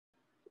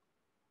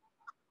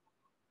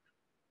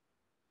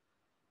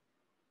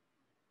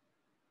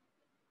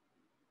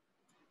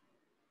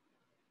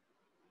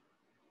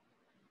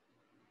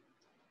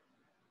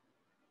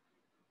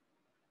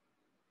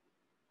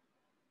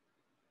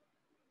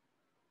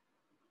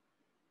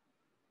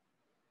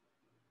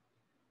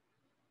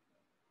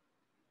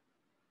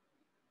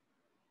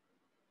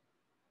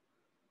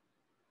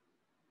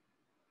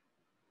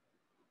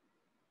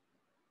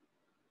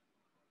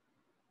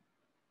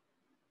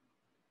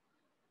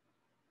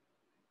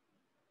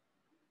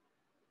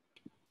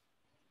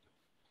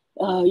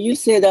you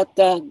say that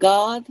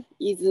God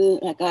is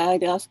like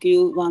I'd ask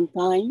you one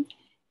time,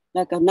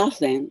 like a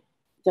nothing.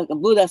 Like a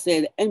Buddha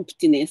said,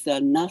 emptiness or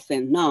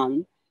nothing,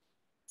 none.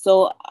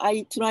 So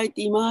I try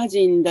to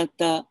imagine that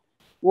the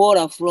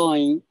water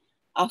flowing.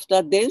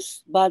 After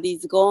this, body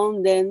is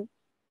gone, then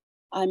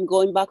I'm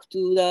going back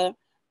to the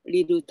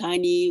little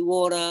tiny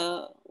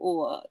water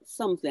or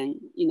something,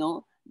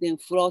 then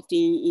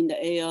floating in the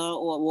air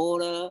or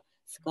water,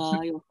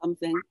 sky or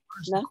something.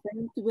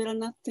 Nothing to be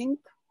nothing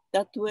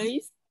that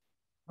way.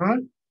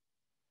 Huh?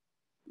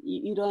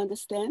 You don't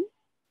understand?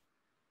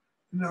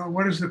 No,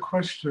 what is the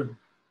question?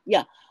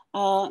 Yeah.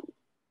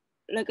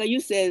 Like you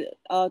said,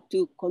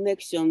 to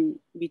connection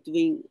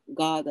between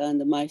God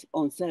and my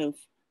own self.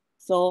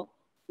 So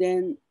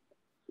then,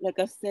 like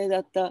I said,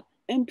 that the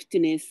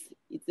emptiness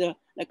is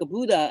like a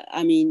Buddha.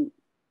 I mean,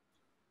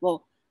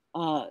 well,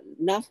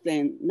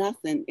 nothing,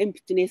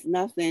 emptiness,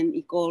 nothing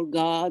equal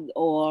God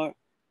or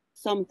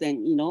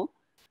something, Yeah,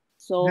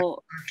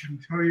 So, I can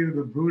tell you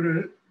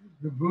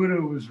the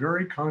Buddha was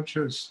very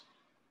conscious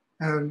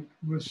and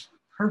was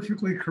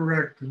perfectly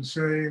correct in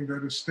saying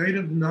that a state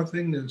of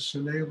nothingness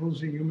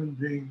enables a human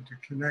being to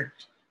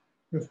connect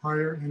with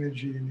higher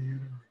energy in the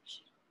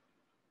universe.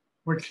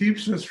 What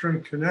keeps us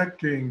from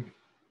connecting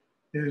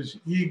is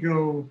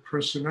ego,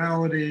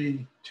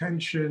 personality,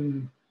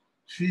 tension,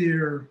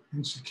 fear,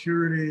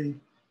 insecurity,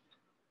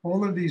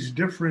 all of these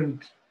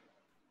different,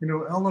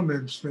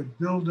 elements that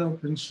build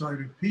up inside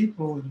of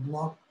people and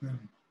block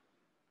them.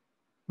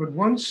 But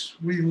once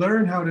we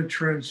learn how to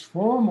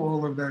transform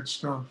all of that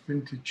stuff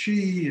into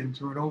chi,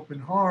 into an open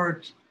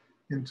heart,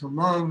 into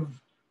love,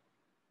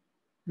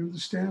 you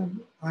understand?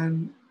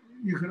 And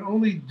you can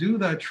only do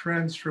that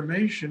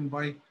transformation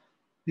by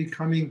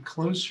becoming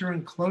closer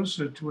and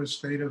closer to a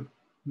state of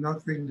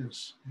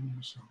nothingness in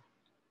yourself.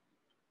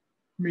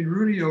 I mean,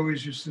 Rudy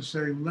always used to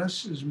say,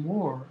 less is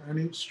more, and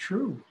it's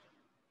true.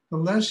 The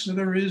less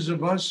there is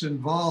of us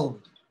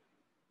involved,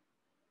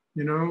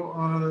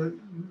 the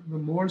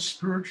more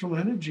spiritual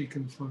energy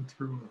can flow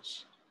through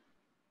us.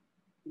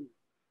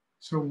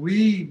 So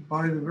we,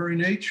 by the very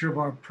nature of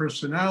our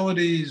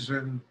personalities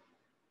and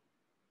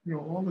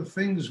all the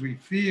things we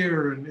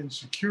fear and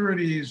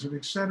insecurities and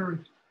et cetera,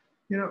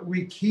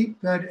 we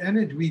keep that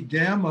energy, we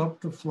dam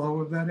up the flow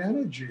of that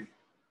energy.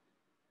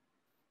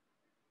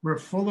 We're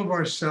full of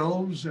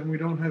ourselves and we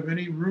don't have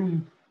any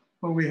room,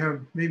 but we have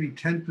maybe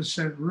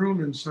 10%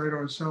 room inside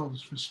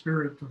ourselves for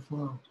spirit to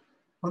flow.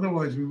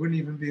 Otherwise, we wouldn't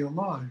even be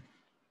alive.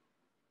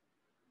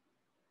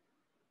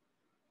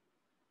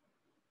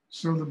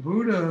 So the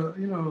Buddha,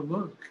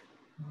 look,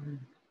 an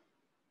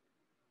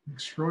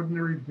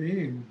extraordinary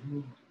being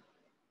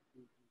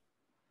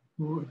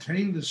who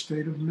attained the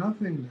state of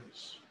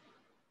nothingness.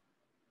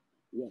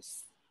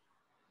 yes.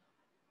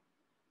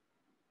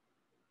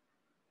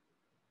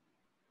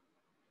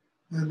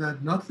 And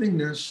that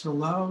nothingness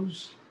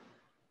allows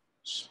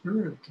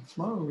spirit to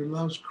flow. It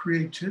allows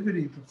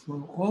creativity to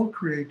flow, all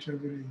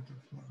creativity to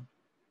flow.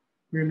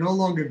 We are no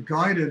longer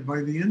guided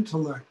by the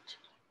intellect.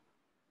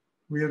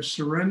 We have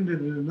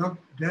surrendered in enough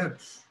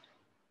depth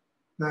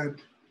that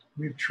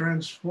we've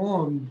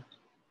transformed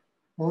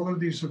all of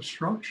these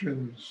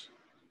obstructions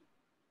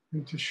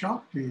into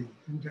Shakti,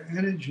 into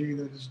energy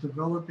that is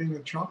developing a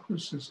chakra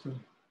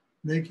system,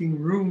 making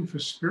room for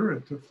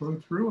spirit to flow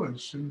through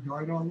us and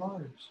guide our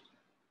lives.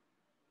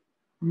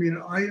 I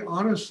mean, I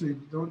honestly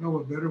don't know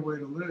a better way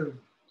to live.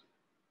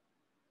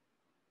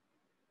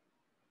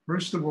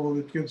 First of all,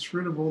 it gets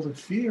rid of all the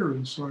fear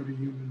inside a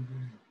human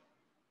being.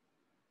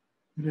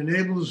 It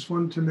enables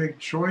one to make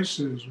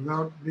choices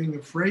without being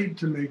afraid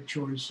to make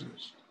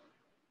choices.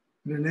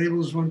 It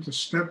enables one to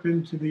step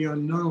into the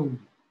unknown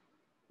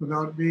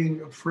without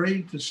being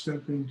afraid to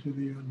step into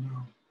the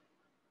unknown.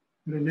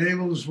 It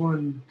enables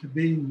one to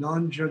be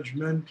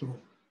non-judgmental,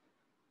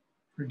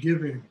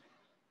 forgiving.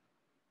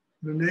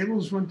 It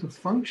enables one to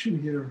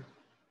function here,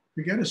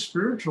 to get a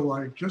spiritual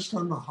life just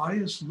on the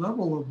highest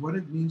level of what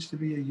it means to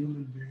be a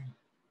human being.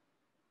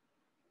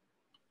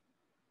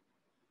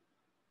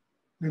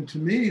 And to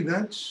me,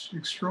 that's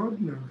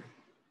extraordinary.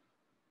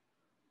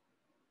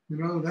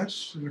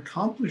 That's an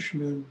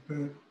accomplishment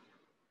that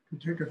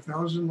could take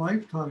 1,000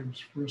 lifetimes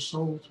for a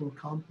soul to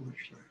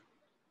accomplish that.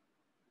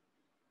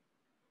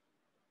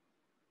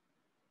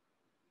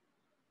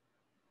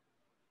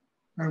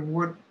 And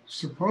what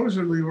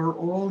supposedly we're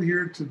all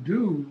here to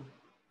do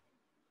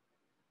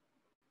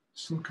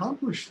is to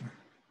accomplish that.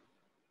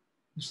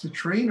 Is to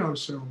train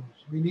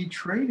ourselves. We need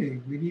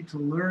training. We need to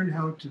learn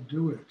how to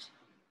do it.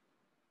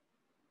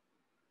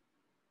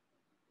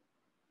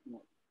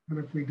 And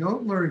if we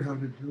don't learn how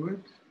to do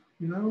it,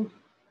 and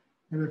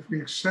if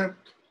we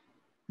accept,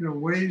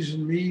 ways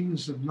and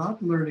means of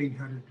not learning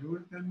how to do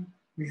it, then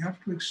we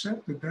have to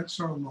accept that that's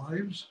our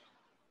lives,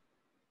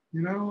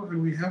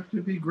 and we have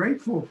to be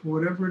grateful for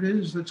whatever it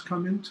is that's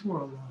come into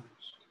our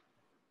lives.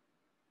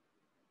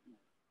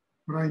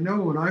 But I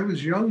know when I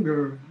was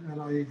younger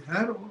and I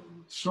had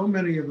so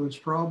many of those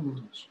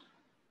problems,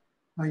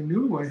 I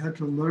knew I had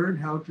to learn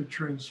how to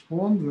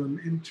transform them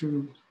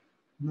into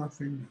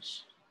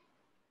nothingness.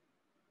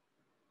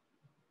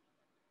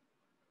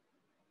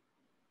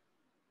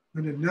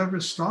 And it never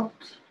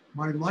stopped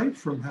my life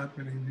from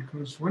happening,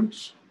 because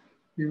once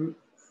you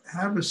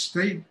have a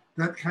state,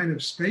 that kind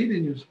of state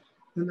in you,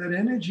 then that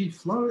energy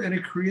flows and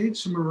it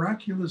creates a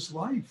miraculous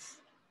life.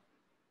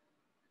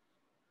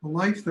 A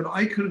life that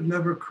I could have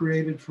never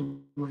created for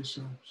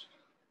myself.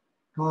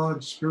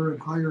 God, spirit,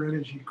 higher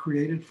energy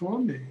created for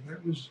me.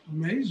 That was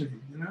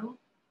amazing, you know?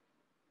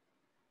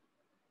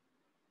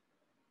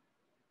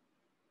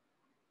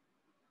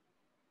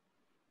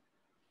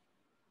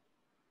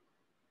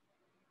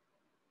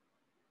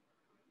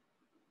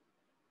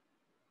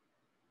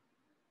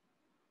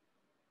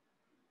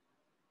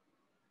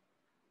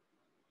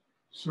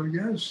 So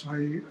yes, I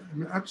am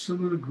in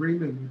absolute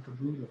agreement with the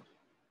Buddha.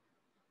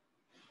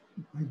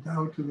 I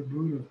bow to the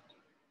Buddha,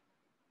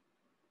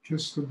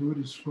 kiss the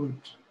Buddha's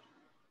foot,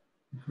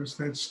 because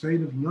that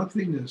state of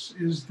nothingness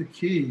is the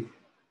key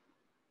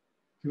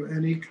to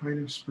any kind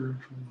of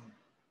spiritual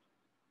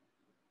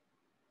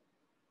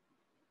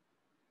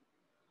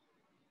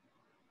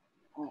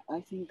I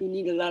think you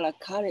need a lot of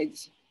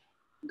courage.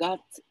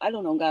 I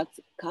don't know, got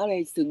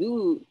courage to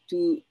do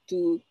life.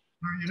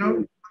 You don't to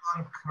need a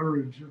lot of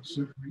courage.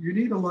 You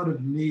need a lot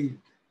of need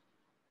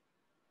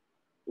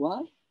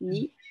what?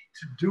 Need?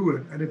 to do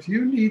it. And if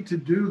you need to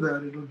do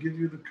that, it'll give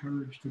you the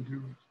courage to do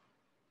it.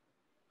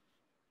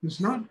 It's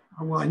not,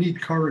 oh, well, I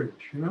need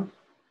courage, you know?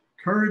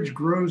 Courage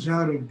grows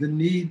out of the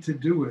need to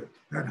do it,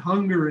 that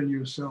hunger in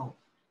yourself.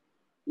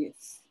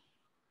 Yes.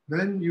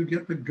 Then you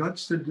get the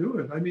guts to do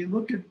it. I mean,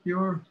 look at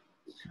your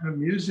kind of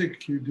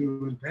music you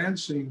do and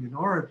dancing and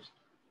art.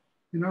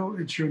 You know,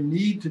 it's your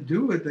need to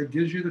do it that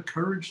gives you the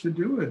courage to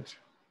do it.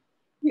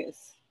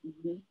 Yes.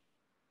 Mm-hmm.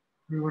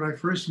 I mean, when I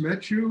first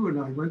met you and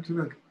I went to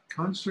that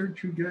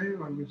concert you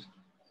gave, I was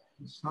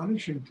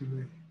astonishing to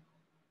me.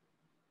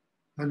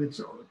 And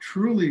it's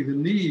truly the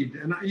need.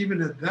 And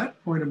even at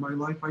that point in my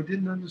life, I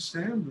didn't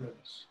understand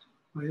this.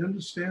 I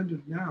understand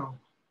it now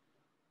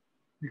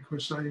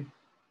because I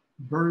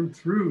burned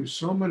through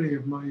so many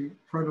of my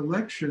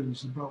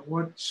predilections about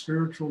what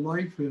spiritual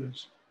life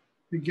is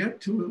to get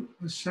to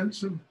a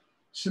sense of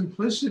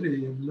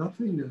simplicity, of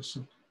nothingness,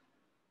 of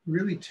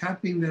really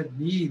tapping that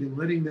need and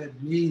letting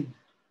that need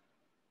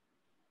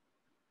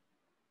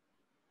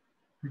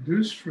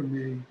produce for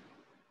me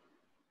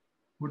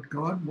what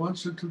God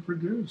wants it to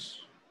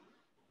produce.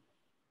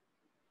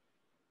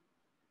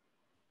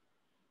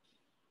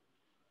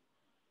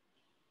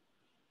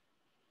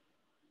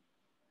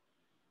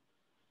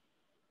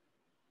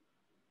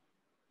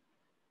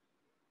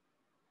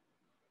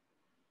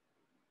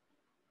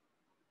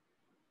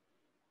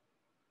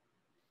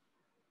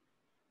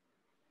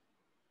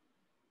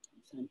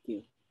 Thank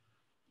you.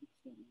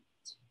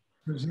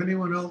 Does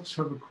anyone else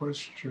have a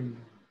question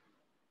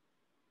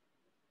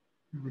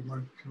you would like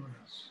to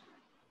ask?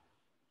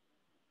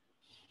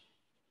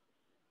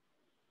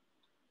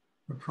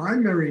 The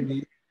primary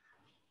need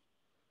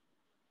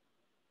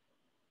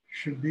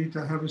should be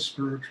to have a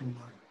spiritual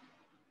life.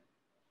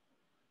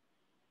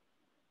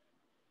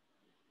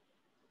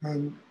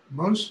 And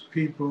most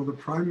people, the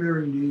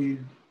primary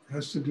need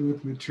has to do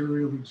with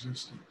material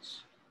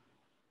existence.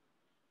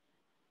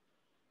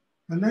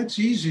 And that's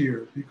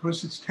easier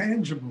because it's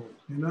tangible,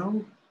 you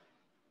know?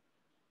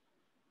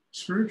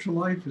 Spiritual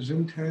life is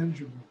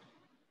intangible.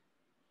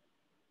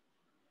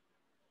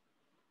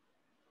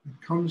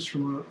 It comes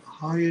from a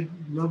high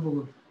level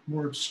of,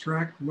 more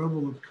abstract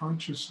level of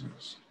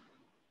consciousness.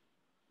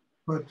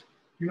 But,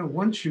 you know,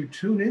 once you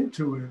tune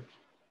into it,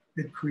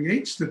 it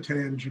creates the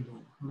tangible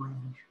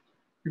around you.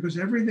 Because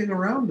everything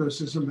around us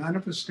is a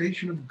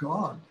manifestation of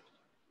God.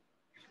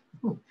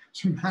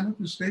 It's a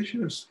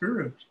manifestation of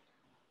spirit.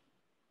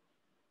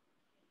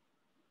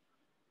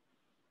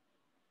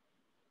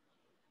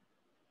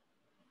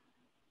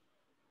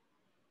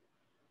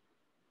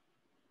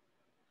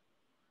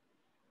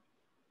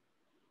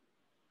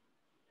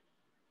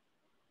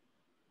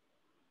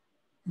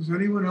 Does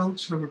anyone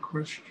else have a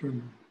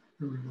question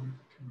they would like to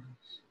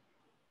ask?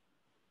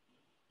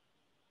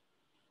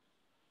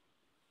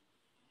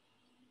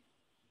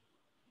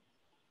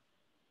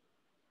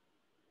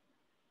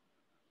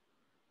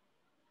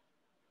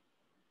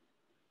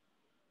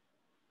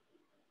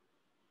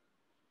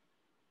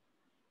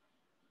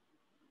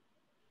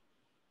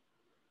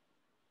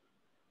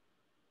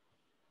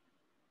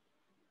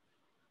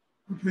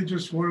 Okay,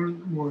 just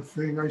one more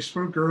thing. I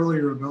spoke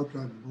earlier about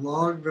that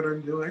blog that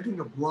I'm doing. I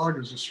think a blog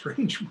is a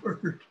strange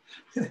word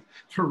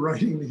for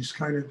writing these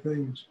kind of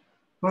things,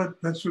 but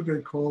that's what they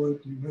call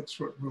it, and that's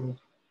what we'll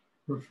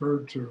refer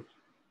to.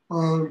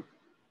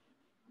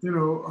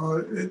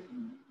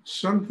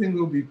 Something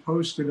will be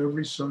posted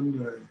every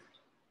Sunday.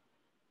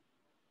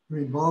 I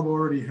mean, Bob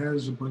already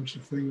has a bunch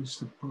of things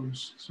to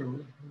post, so,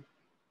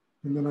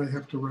 and then I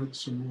have to write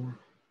some more.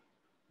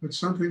 But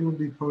something will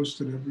be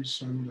posted every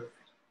Sunday.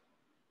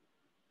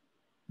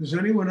 Does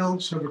anyone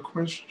else have a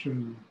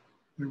question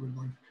they would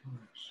like to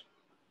ask?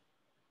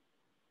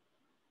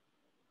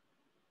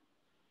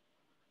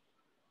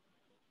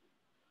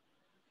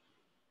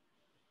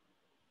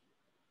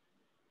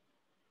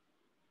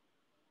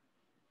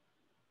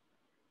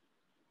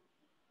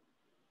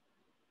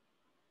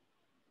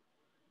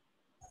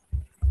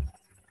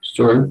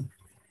 Stuart?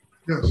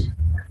 Yes.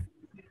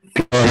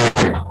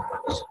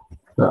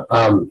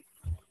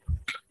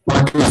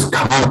 What does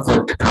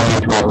conflict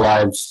come into our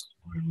lives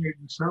You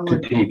sound to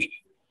like teach?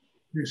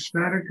 you're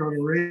static on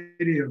the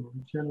radio. I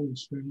can't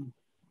understand.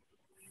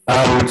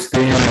 Oh, it's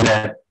the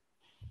internet.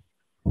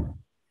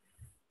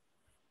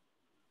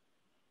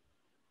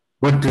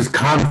 What does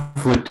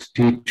conflict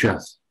teach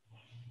us?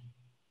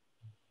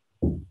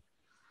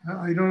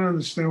 I don't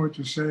understand what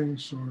you're saying,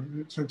 Sora.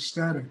 It's like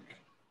static.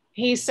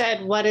 He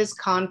said, what does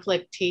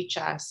conflict teach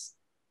us?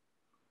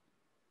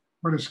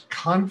 What does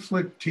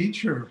conflict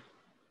teacher?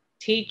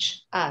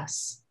 Teach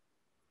us.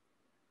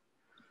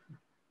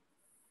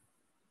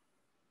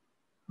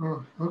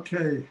 Oh,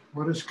 okay.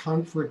 What does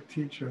conflict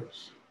teach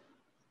us?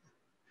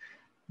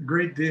 A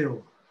great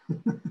deal.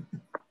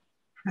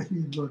 I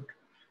mean, look,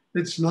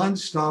 it's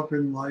nonstop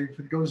in life.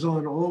 It goes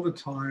on all the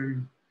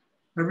time.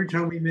 Every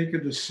time we make a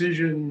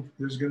decision,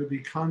 there's going to be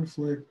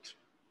conflict.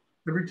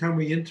 Every time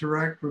we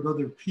interact with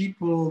other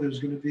people, there's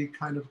going to be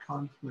kind of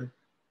conflict.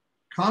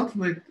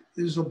 Conflict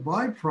is a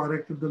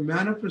byproduct of the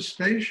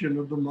manifestation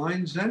of the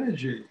mind's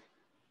energy.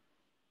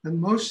 And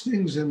most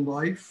things in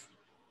life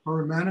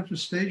are a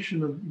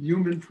manifestation of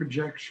human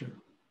projection.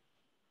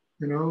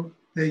 You know,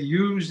 they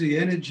use the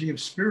energy of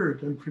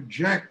spirit and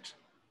project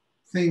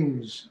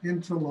things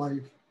into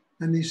life,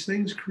 and these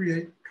things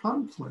create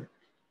conflict.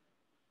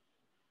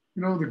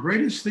 You know, the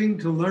greatest thing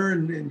to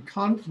learn in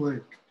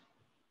conflict,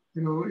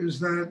 you know, is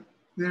that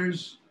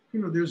there's,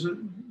 you know,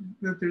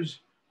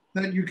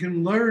 that you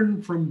can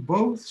learn from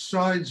both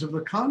sides of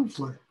the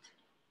conflict.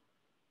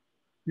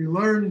 You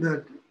learn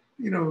that,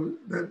 you know,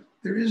 that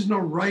there is no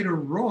right or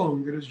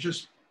wrong, that is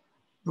just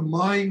the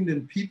mind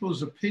and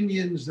people's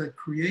opinions that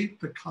create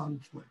the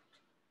conflict.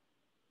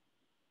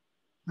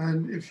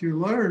 And if you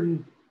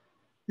learn,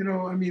 you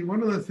know, I mean,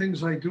 one of the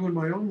things I do in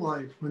my own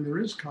life when there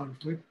is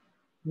conflict,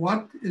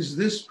 what is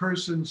this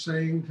person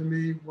saying to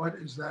me? What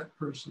is that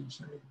person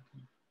saying to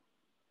me?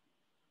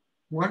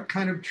 What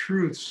kind of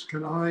truths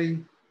can I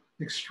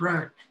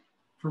extract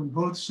from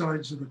both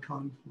sides of the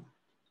conflict?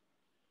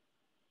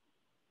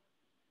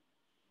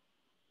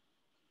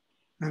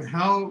 And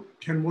how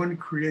can one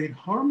create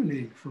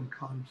harmony from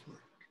conflict?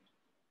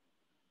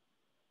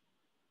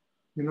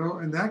 You know,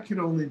 and that can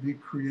only be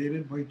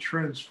created by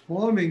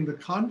transforming the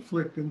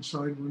conflict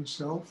inside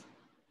oneself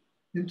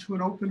into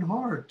an open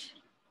heart.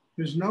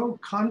 There's no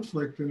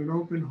conflict in an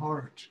open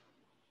heart.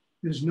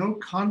 There's no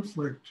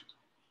conflict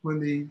when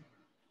the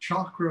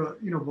chakra,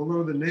 you know,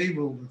 below the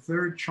navel, the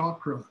third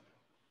chakra,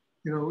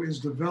 you know, is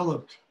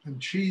developed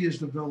and chi is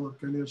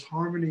developed and there's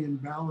harmony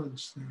and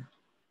balance there.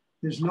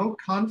 There's no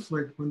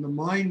conflict when the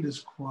mind is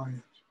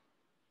quiet.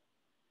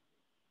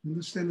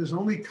 Understand, there's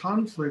only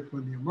conflict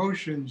when the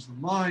emotions, the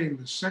mind,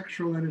 the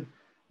sexual energy,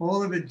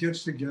 all of it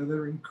gets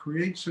together and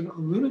creates a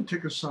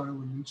lunatic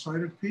asylum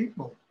inside of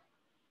people.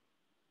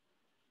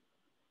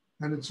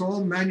 And it's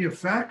all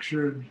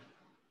manufactured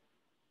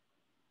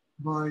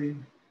by, you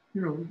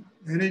know,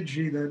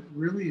 energy that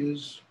really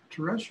is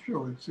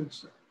terrestrial.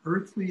 It's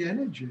earthly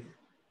energy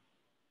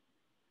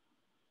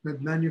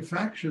that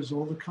manufactures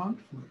all the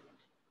conflict.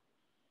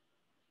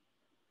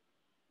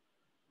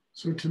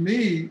 So to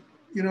me,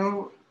 you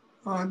know,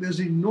 there's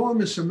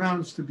enormous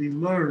amounts to be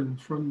learned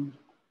from,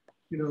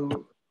 you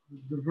know,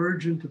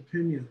 divergent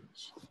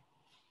opinions.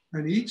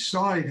 And each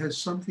side has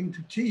something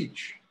to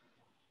teach.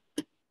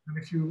 And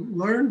if you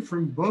learn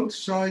from both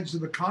sides of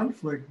the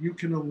conflict, you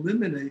can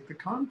eliminate the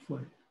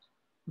conflict.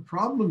 The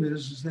problem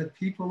is that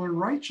people are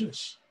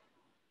righteous.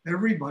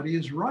 Everybody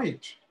is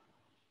right.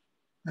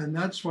 And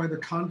that's why the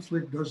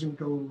conflict doesn't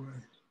go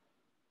away.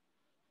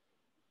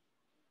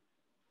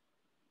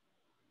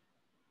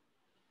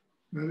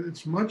 And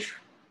it's much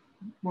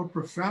more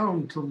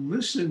profound to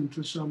listen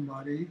to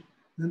somebody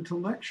than to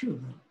lecture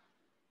them.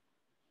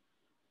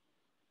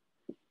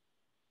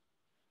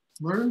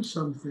 Learn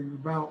something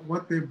about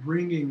what they're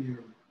bringing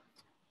you.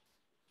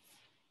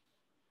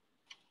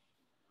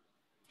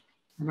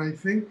 And I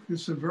think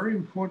it's a very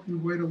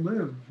important way to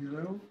live, you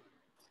know?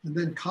 And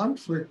then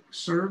conflict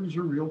serves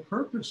a real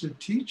purpose. It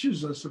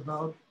teaches us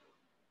about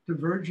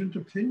divergent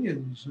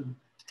opinions and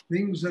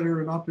things that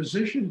are in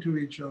opposition to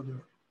each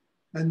other.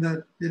 And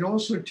that it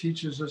also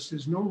teaches us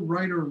there's no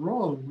right or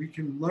wrong. We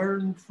can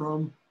learn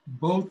from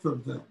both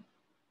of them.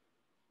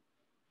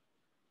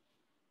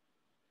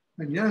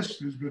 And yes,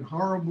 there's been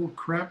horrible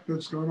crap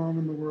that's gone on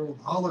in the world,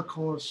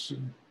 holocausts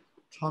and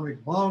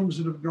atomic bombs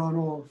that have gone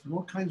off and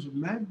all kinds of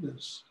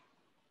madness.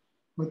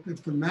 But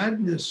if the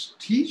madness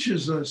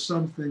teaches us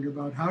something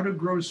about how to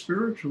grow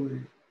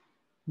spiritually,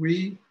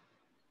 we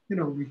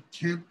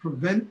can't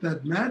prevent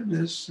that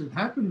madness. It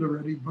happened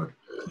already, but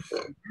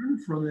learn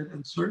from it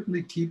and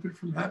certainly keep it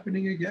from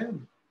happening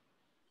again.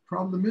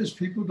 Problem is,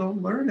 people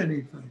don't learn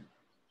anything.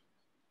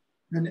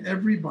 And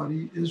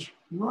everybody is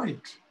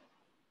right.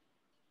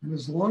 And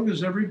as long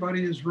as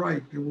everybody is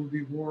right, there will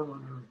be war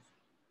on earth.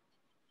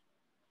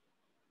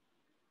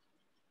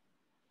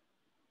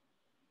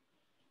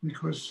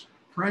 Because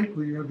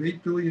frankly, you have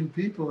 8 billion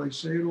people, I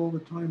say it all the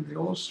time, they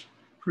all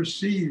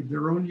perceive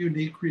their own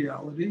unique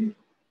reality.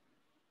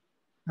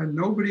 And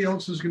nobody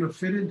else is going to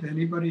fit into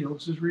anybody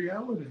else's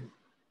reality.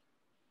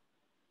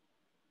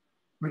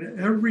 But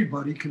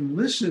everybody can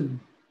listen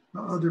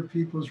to other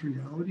people's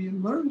reality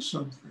and learn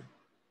something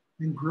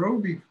and grow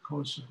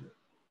because of it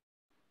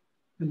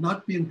and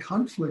not be in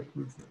conflict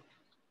with it.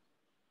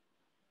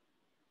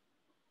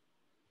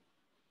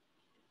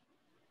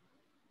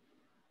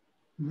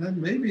 And then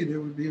maybe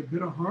there would be a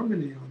bit of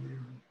harmony on the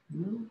earth,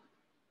 you know?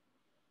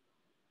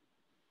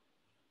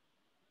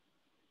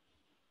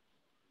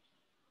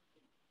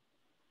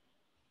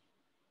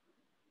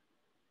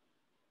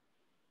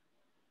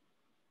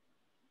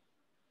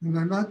 And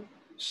I'm not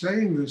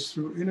saying this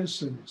through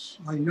innocence.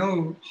 I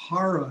know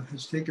horror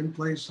has taken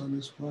place on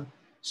this planet,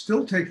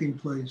 still taking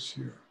place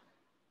here.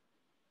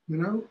 You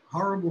know,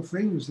 horrible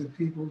things that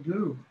people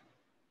do.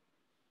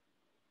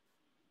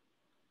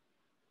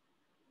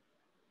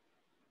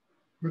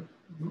 But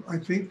I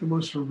think the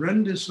most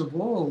horrendous of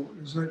all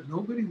is that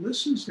nobody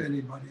listens to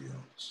anybody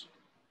else.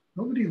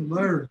 Nobody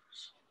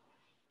learns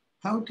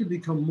how to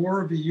become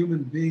more of a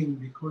human being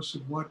because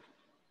of what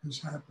has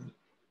happened.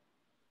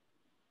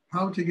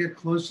 How to get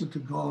closer to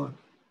God.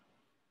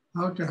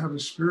 How to have a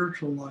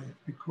spiritual life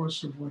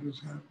because of what has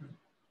happened.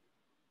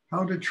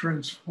 How to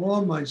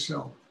transform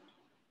myself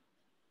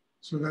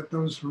so that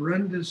those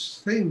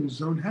horrendous things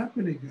don't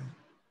happen again.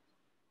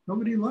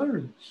 Nobody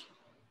learns.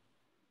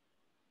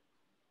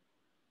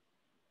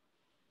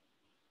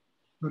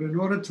 But in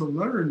order to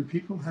learn,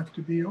 people have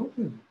to be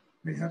open.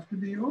 They have to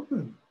be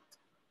open.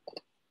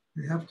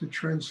 They have to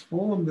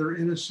transform their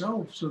inner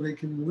self so they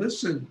can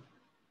listen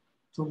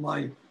to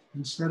life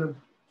instead of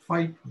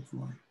fight with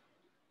life.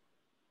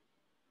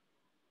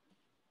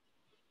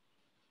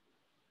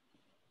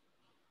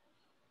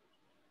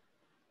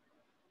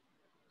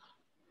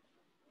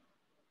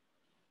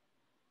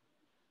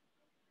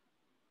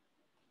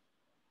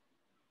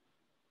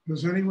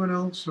 Does anyone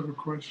else have a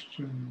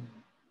question?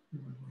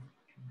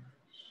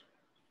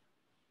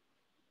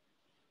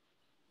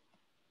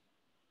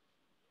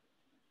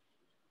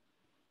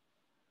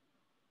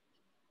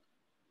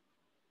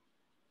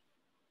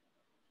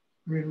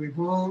 I mean, we've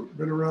all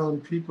been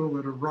around people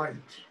that are right.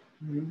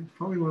 I mean, it's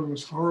probably one of the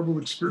most horrible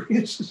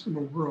experiences in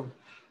the world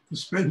to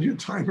spend your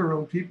time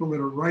around people that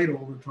are right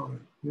all the time,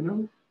 you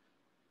know?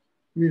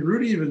 I mean,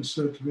 Rudy even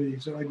said to me, he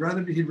said,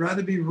 he'd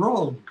rather be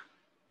wrong,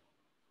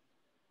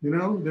 you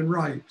know, than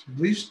right.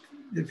 At least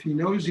if he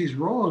knows he's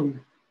wrong,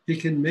 he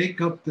can make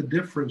up the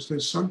difference.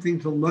 There's something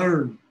to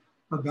learn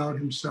about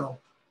himself.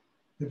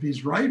 If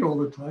he's right all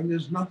the time,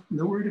 there's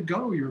nowhere to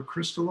go. You're a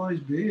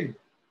crystallized being.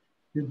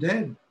 You're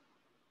dead.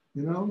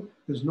 You know,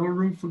 there's no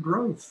room for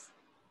growth.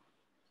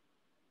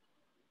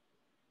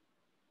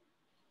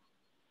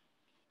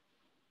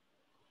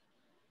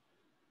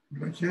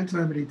 But I can't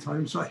tell how many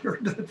times I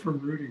heard that from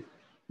Rudy.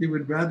 He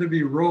would rather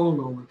be wrong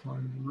all the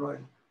time than right.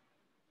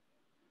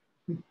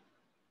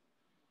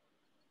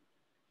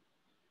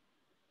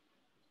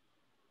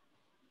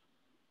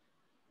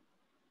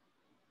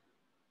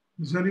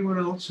 Does anyone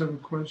else have a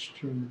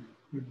question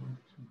they'd like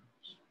to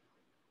ask?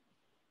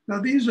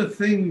 Now, these are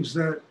things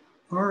that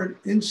aren't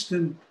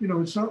instant, you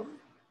know,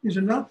 these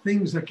are not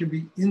things that can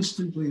be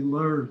instantly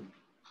learned.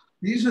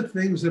 These are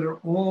things that are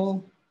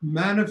all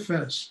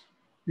manifest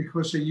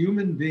because a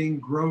human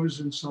being grows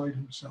inside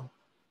himself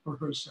or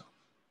herself.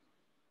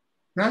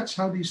 That's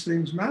how these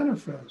things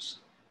manifest,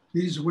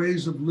 these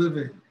ways of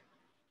living,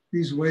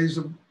 these ways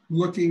of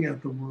looking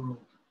at the world.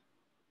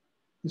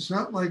 It's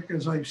not like,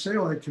 as I say,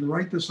 I can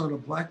write this on a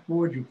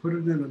blackboard, you put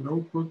it in a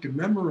notebook and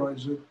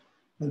memorize it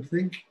and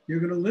think you're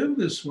going to live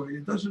this way.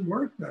 It doesn't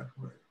work that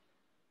way.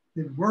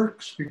 It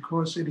works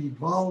because it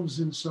evolves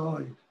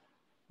inside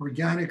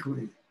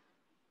organically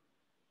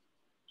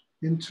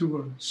into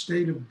a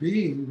state of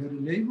being that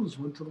enables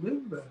one to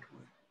live that way.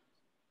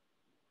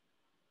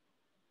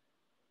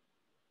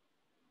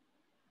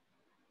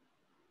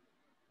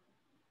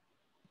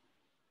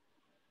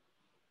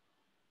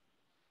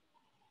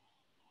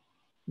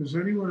 Does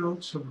anyone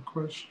else have a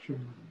question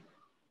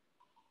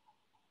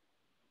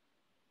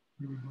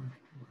you would like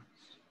to ask?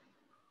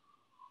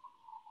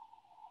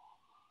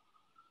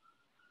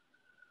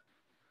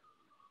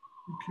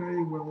 Okay,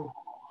 well,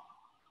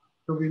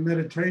 there'll be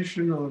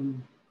meditation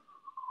on,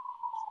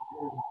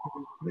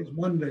 today's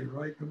Monday,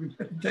 right? There'll be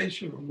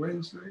meditation on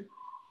Wednesday.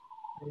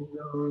 And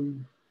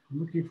I'm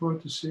looking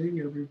forward to seeing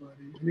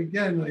everybody. And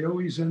again, I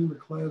always end the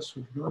class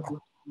with God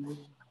bless you.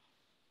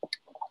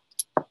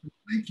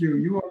 Thank you.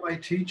 You are my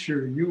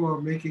teacher. You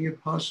are making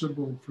it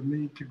possible for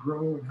me to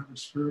grow and have a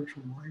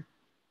spiritual life.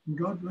 And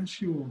God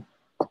bless you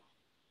all.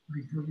 I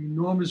have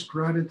enormous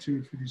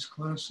gratitude for these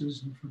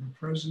classes and for the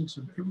presence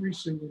of every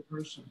single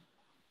person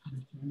that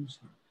attends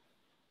them.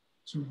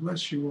 So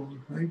bless you all.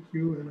 Thank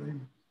you. And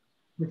I'm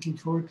looking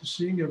forward to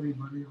seeing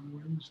everybody on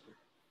Wednesday.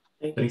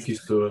 Thank you,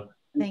 Stuart.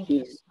 Thank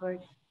you,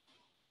 Stuart.